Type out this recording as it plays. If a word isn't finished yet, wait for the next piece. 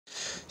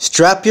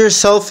Strap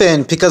yourself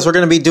in because we're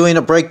going to be doing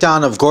a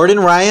breakdown of Gordon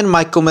Ryan,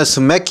 Michael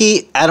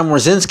Musumeci, Adam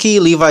Wardzinski,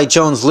 Levi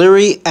Jones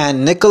Leary,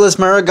 and Nicholas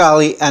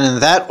Meregali, and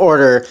in that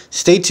order.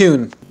 Stay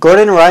tuned.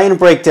 Gordon Ryan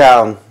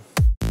breakdown.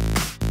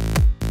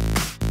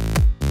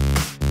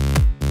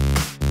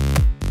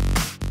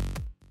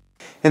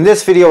 In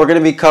this video, we're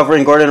going to be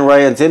covering Gordon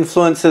Ryan's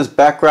influences,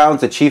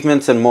 backgrounds,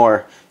 achievements, and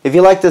more. If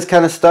you like this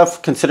kind of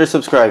stuff, consider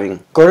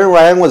subscribing. Gordon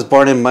Ryan was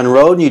born in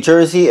Monroe, New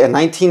Jersey in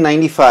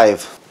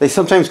 1995. They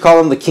sometimes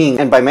call him the King,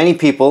 and by many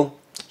people,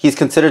 he's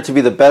considered to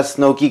be the best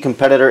no-gi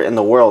competitor in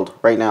the world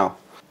right now.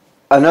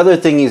 Another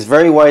thing he's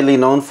very widely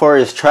known for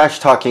is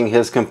trash-talking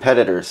his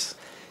competitors.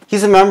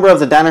 He's a member of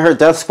the Danaher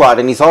Death Squad,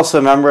 and he's also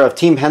a member of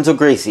Team Renzo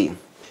Gracie.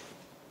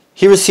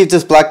 He received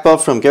his black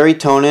belt from Garry,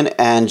 Tonon,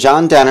 and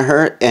John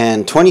Danaher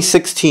in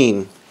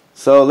 2016.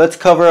 So let's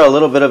cover a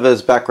little bit of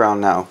his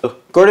background now.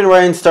 Gordon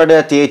Ryan started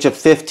at the age of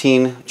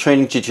 15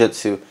 training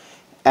Jiu-Jitsu,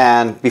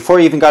 and before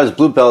he even got his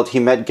blue belt, he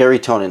met Garry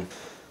Tonon.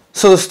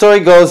 So the story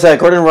goes that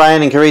Gordon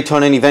Ryan and Garry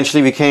Tonon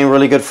eventually became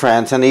really good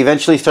friends, and they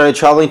eventually started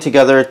traveling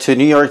together to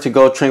New York to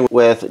go train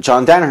with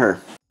John Danaher.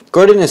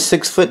 Gordon is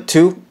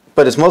 6'2",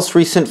 but his most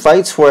recent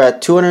fights were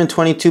at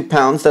 222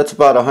 pounds, that's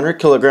about 100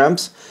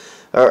 kilograms.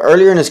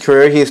 Earlier in his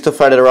career, he used to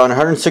fight at around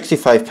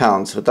 165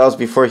 pounds, but that was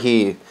before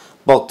he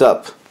bulked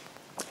up.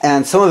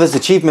 And some of his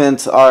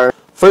achievements are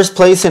first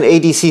place in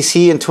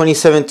ADCC in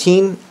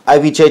 2017,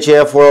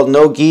 IBJJF World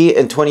No-Gi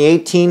in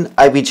 2018,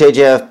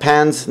 IBJJF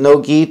Pans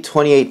No-Gi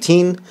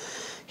 2018.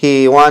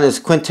 He won his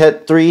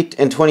Quintet 3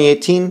 in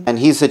 2018, and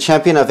he's the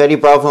champion of Eddie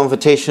Bravo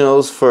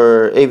Invitationals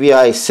for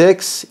ABI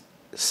 6,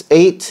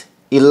 8,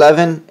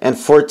 11, and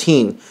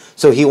 14.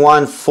 So he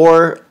won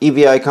 4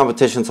 EBI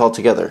competitions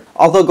altogether.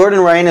 Although Gordon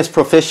Ryan is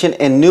proficient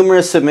in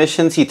numerous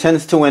submissions, he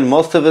tends to win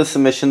most of his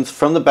submissions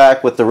from the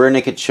back with the rear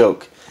naked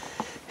choke.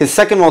 His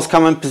second most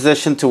common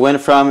position to win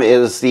from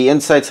is the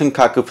inside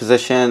sankaku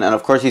position, and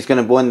of course he's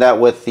going to win that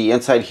with the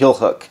inside heel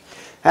hook.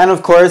 And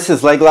of course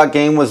his leg lock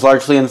game was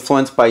largely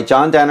influenced by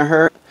John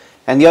Danaher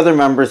and the other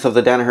members of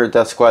the Danaher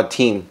Death Squad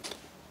team.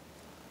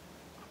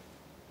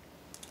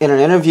 In an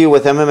interview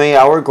with MMA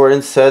Hour,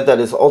 Gordon said that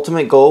his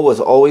ultimate goal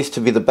was always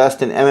to be the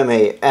best in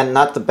MMA and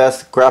not the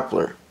best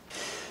grappler.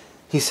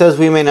 He says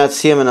we may not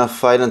see him in a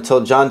fight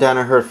until John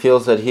Danaher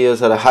feels that he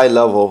is at a high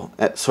level,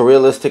 so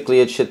realistically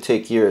it should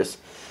take years.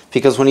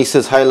 Because when he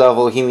says high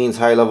level, he means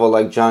high level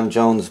like John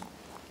Jones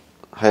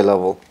high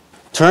level.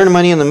 To earn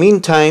money in the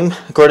meantime,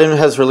 Gordon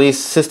has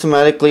released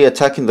Systematically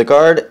Attacking the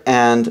Guard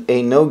and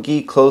a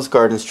no-gi closed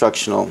guard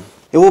instructional.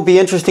 It will be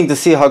interesting to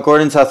see how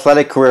Gordon's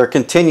athletic career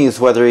continues,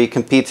 whether he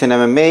competes in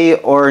MMA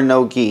or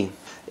no-gi.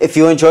 If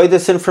you enjoyed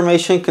this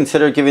information,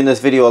 consider giving this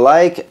video a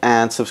like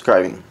and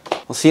subscribing.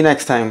 We'll see you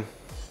next time.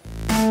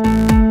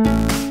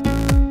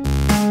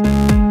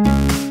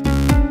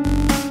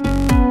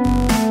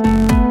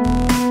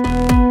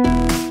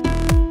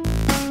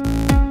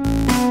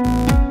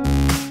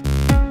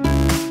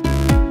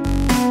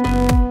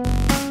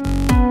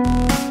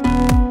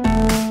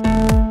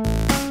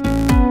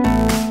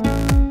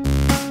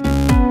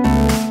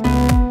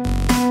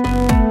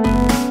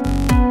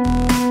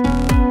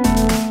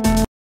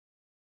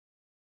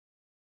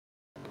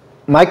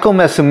 Michael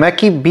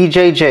Musumeci,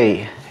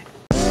 BJJ.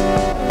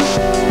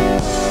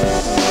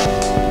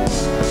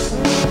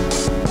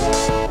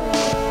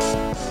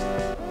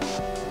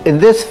 In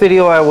this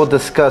video, I will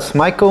discuss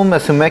Michael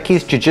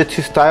Musumeci's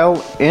Jiu-Jitsu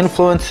style,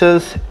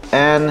 influences,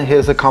 and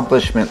his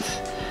accomplishments.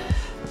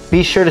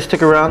 Be sure to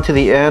stick around to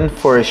the end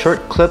for a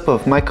short clip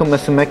of Michael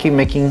Musumeci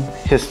making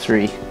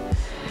history.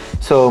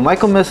 So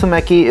Michael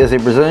Musumeci is a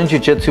Brazilian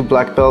Jiu-Jitsu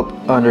black belt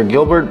under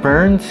Gilbert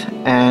Burns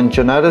and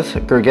Jonas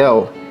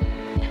Gergel.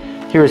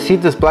 He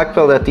received his black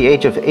belt at the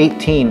age of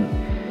 18,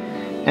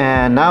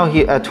 and now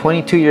at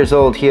 22 years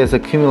old, he has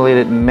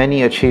accumulated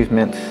many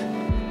achievements.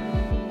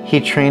 He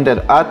trained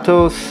at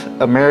Atos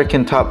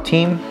American Top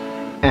Team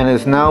and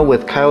is now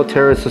with Kyle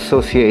Terrace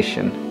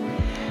Association.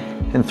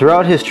 And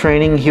throughout his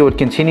training, he would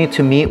continue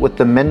to meet with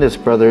the Mendes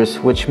brothers,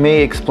 which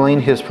may explain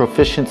his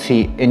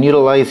proficiency in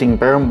utilizing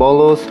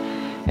barambolos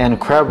and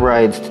crab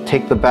rides to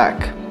take the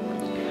back.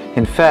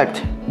 In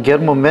fact,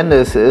 Guillermo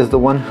Mendes is the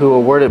one who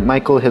awarded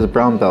Michael his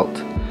brown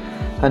belt.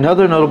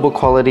 Another notable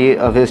quality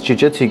of his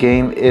jiu-jitsu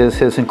game is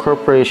his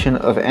incorporation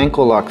of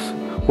ankle locks,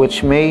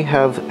 which may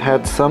have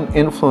had some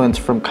influence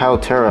from Kyle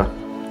Terra.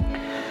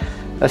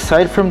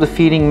 Aside from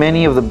defeating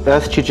many of the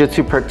best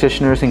jiu-jitsu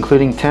practitioners,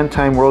 including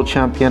 10-time world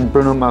champion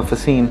Bruno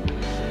Malfacine,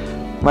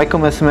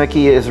 Michael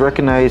Musumeci is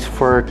recognized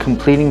for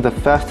completing the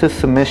fastest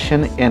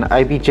submission in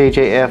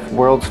IBJJF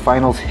World's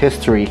Finals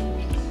history.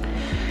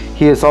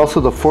 He is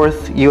also the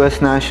 4th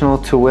U.S. national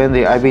to win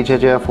the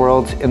IBJJF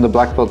Worlds in the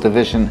black belt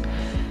division.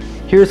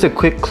 Here's a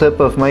quick clip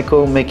of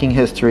Michael making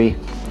history.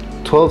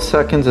 12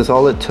 seconds is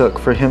all it took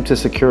for him to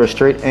secure a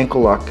straight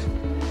ankle lock.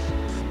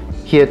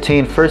 He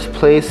attained first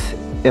place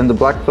in the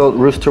black belt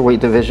roosterweight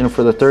division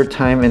for the 3rd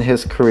time in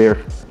his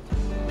career.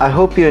 I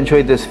hope you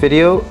enjoyed this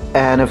video,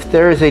 and if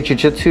there is a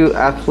jiu-jitsu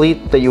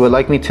athlete that you would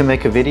like me to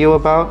make a video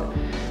about,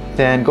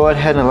 then go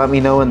ahead and let me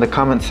know in the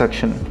comment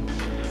section.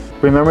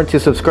 Remember to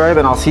subscribe,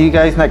 and I'll see you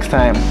guys next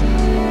time.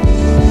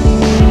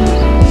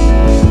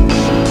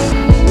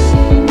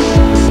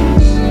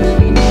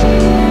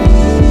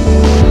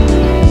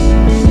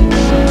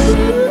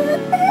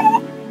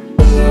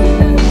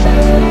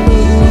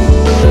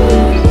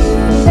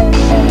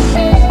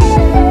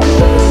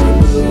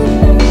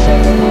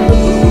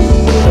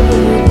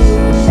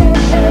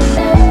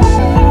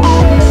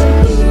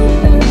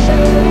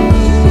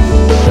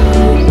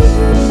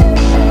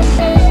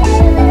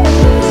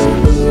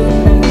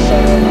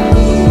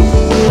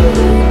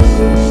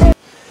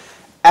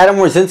 Adam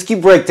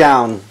Wardzinski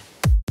breakdown.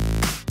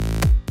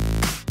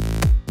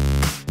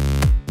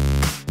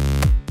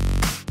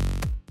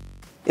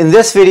 In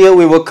this video,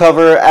 we will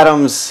cover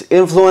Adam's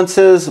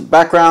influences,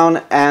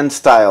 background, and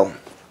style.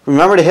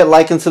 Remember to hit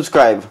like and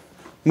subscribe.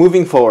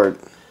 Moving forward.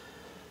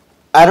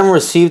 Adam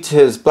received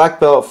his black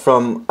belt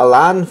from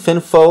Alan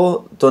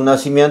Finfo do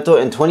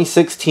Nascimento in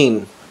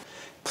 2016.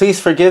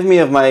 Please forgive me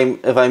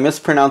if I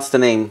mispronounce the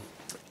name.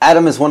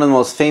 Adam is one of the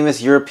most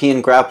famous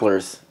European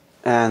grapplers,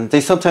 and they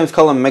sometimes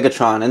call him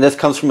Megatron, and this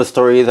comes from a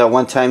story that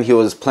one time he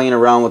was playing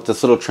around with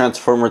this little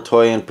transformer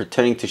toy and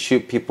pretending to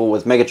shoot people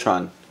with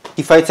Megatron.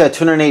 He fights at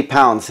 208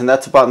 pounds, and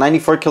that's about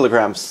 94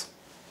 kilograms.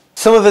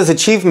 Some of his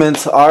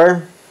achievements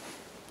are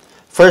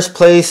first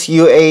place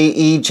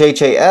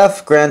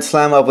IBJJF Grand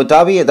Slam Abu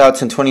Dhabi,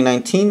 that's in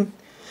 2019.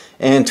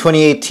 In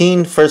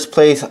 2018, first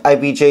place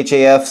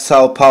IBJJF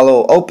Sao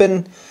Paulo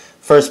Open,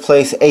 first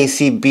place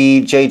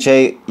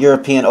ACBJJ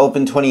European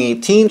Open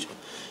 2018,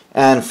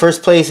 and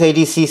first place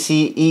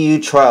ADCC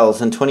EU Trials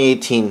in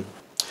 2018.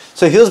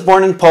 So he was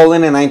born in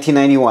Poland in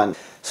 1991.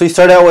 So he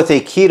started out with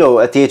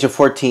Aikido at the age of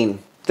 14.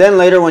 Then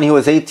later, when he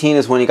was 18,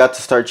 is when he got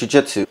to start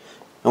Jiu-Jitsu.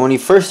 And when he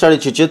first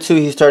started Jiu-Jitsu,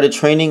 he started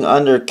training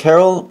under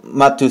Karol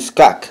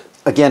Matuskak.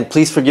 Again,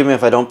 please forgive me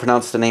if I don't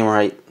pronounce the name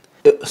right.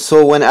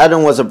 So when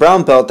Adam was a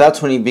brown belt,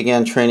 that's when he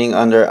began training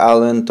under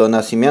Alan do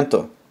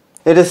Nascimento.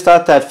 It is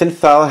thought that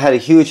Finfo had a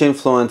huge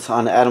influence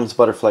on Adam's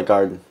butterfly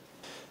guard.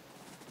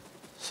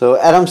 So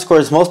Adam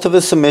scores most of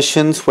his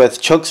submissions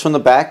with chokes from the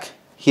back.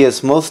 He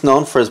is most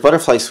known for his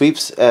butterfly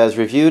sweeps, as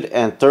reviewed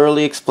and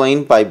thoroughly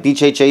explained by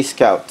BJJ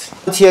Scout.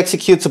 Once he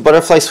executes a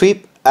butterfly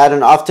sweep,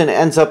 Adam often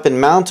ends up in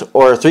mount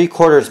or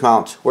 3/4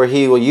 mount, where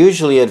he will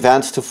usually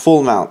advance to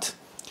full mount.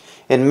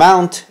 In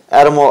mount,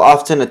 Adam will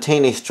often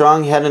attain a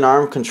strong head and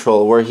arm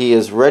control, where he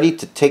is ready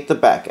to take the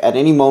back at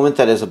any moment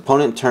that his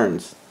opponent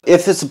turns.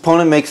 If his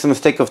opponent makes the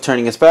mistake of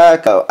turning his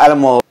back,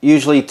 Adam will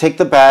usually take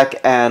the back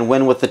and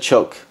win with the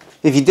choke.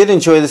 If you did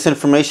enjoy this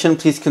information,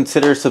 please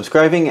consider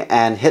subscribing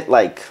and hit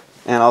like.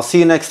 And I'll see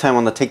you next time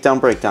on the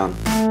Takedown Breakdown.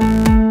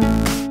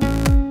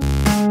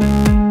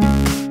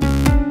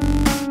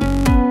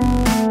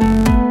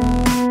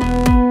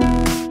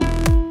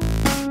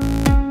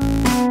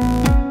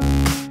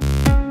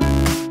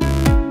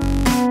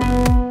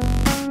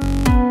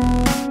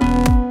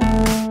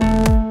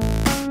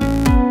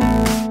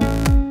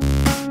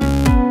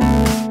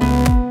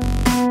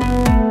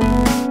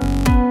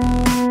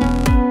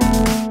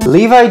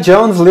 Levi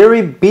Jones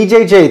Leary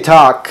BJJ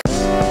Talk.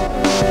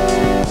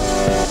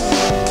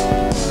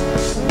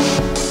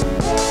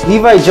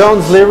 Levi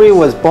Jones Leary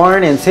was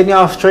born in Sydney,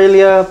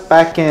 Australia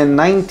back in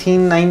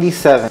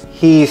 1997.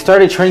 He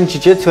started training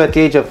Jiu-Jitsu at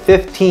the age of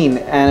 15,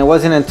 and it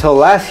wasn't until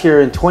last year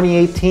in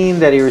 2018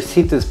 that he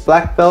received his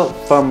black belt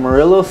from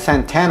Murilo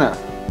Santana.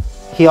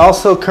 He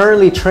also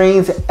currently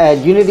trains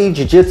at Unity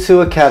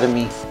Jiu-Jitsu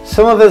Academy.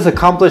 Some of his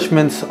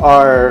accomplishments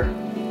are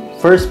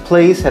first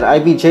place at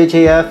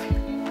IBJJF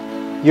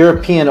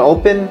European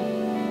Open,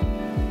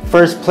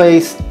 first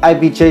place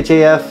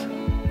IBJJF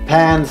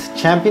PANS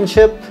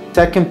Championship,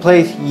 second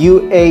place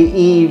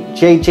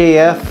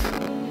UAE-JJF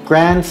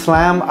Grand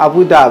Slam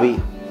Abu Dhabi.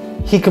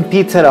 He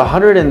competes at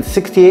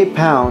 168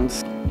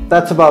 pounds,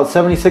 that's about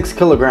 76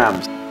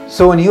 kilograms.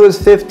 So when he was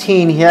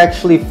 15, he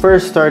actually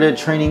first started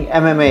training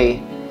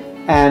MMA,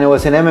 and it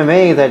was in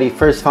MMA that he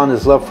first found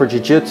his love for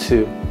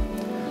Jiu-Jitsu.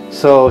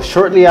 So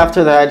shortly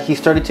after that, he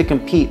started to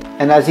compete,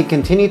 and as he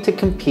continued to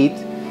compete,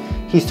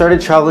 he started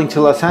traveling to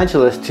Los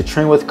Angeles to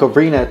train with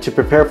Cobrina to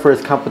prepare for his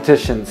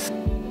competitions.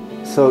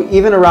 So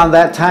even around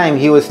that time,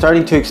 he was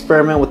starting to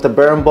experiment with the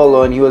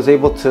berimbolo, and he was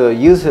able to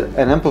use it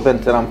and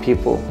implement it on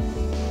people.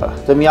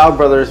 The Meow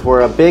brothers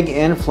were a big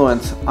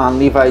influence on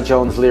Levi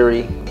Jones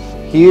Leary.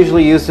 He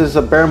usually uses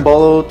a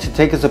berimbolo to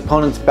take his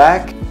opponent's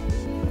back.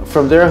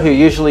 From there, he'll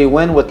usually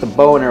win with the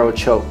bow and arrow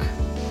choke.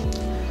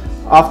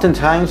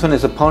 Oftentimes when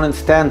his opponent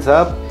stands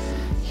up,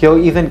 he'll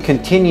even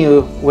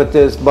continue with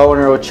this bow and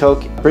arrow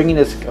choke, bringing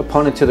his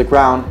opponent to the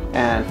ground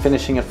and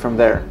finishing it from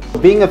there.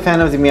 Being a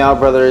fan of the Meow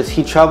brothers,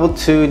 he traveled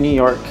to New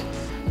York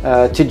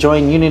to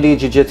join Unity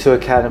Jiu-Jitsu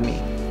Academy.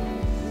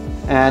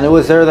 And it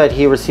was there that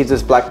he received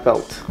his black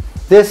belt.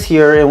 This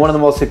year, in one of the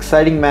most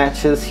exciting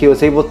matches, he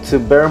was able to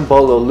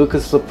berimbolo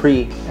Lucas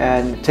Lepre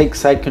and take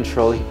side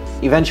control,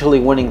 eventually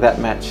winning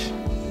that match.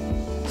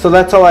 So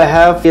that's all I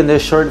have in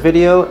this short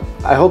video.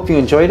 I hope you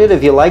enjoyed it.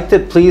 If you liked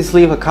it, please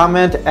leave a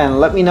comment and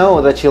let me know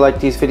that you like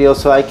these videos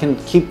so I can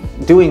keep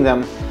doing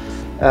them.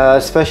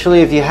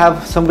 Especially if you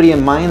have somebody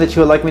in mind that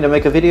you would like me to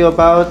make a video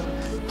about,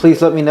 please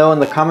let me know in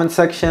the comment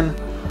section.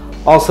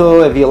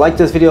 Also, if you like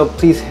this video,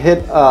 please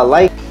hit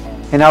like.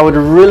 And I would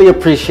really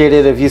appreciate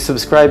it if you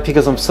subscribe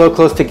because I'm so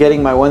close to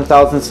getting my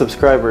 1,000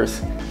 subscribers.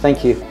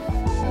 Thank you.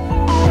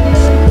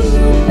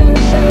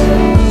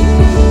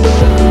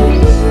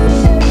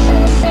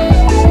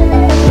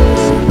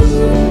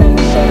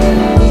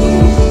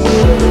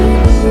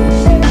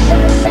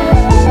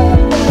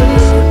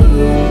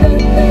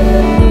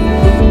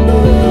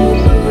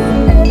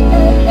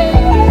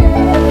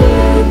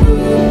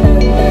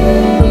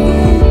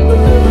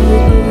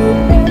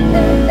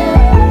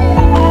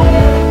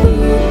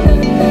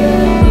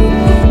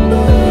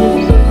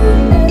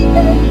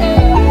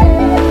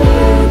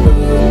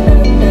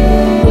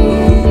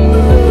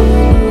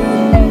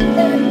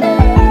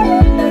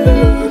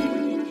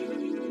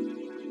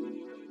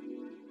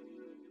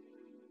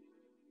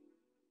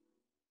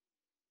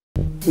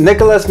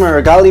 Nicholas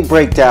Meregali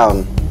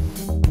breakdown.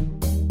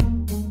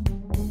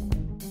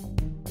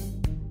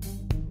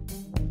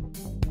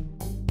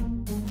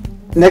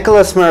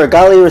 Nicholas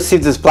Meregali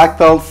received his black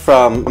belt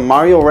from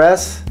Mario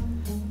Rez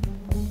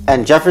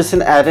and Jefferson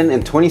Adden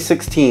in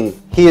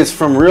 2016. He is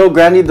from Rio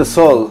Grande do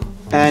Sul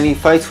and he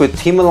fights with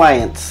Team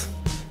Alliance.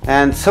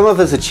 And some of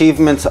his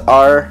achievements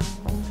are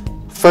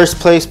first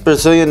place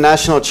Brazilian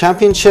National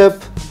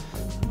Championship,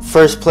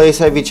 first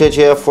place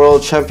IBJJF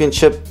World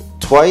Championship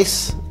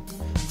twice,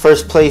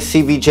 first place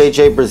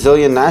CBJJ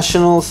Brazilian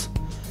Nationals,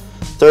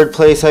 third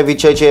place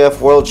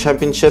IBJJF World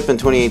Championship in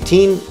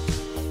 2018,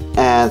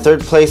 and third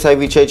place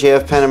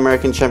IBJJF Pan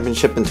American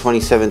Championship in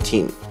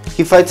 2017.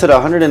 He fights at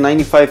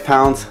 195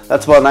 pounds,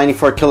 that's about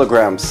 94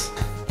 kilograms.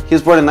 He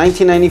was born in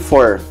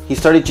 1994. He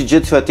started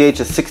Jiu-Jitsu at the age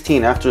of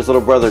 16 after his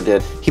little brother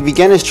did. He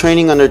began his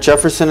training under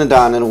Jefferson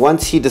Adden, and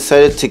once he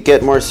decided to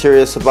get more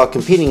serious about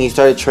competing, he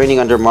started training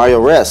under Mario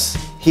Rez.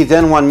 He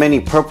then won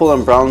many purple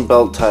and brown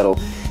belt titles.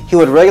 He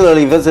would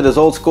regularly visit his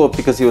old school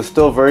because he was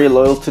still very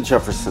loyal to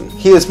Jefferson.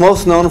 He is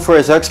most known for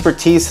his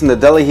expertise in the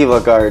De La Riva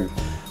guard.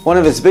 One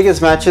of his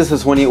biggest matches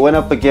is when he went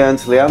up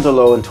against Leandro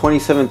Lo in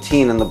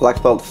 2017 in the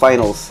black belt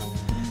finals.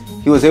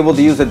 He was able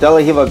to use the De La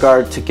Riva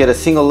guard to get a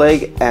single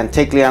leg and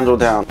take Leandro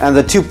down. And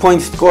the 2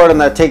 points scored on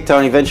that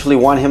takedown eventually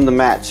won him the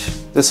match.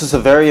 This is a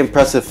very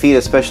impressive feat,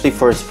 especially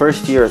for his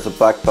first year as a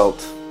black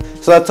belt.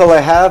 So that's all I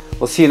have.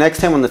 We'll see you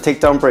next time on the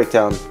Takedown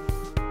Breakdown.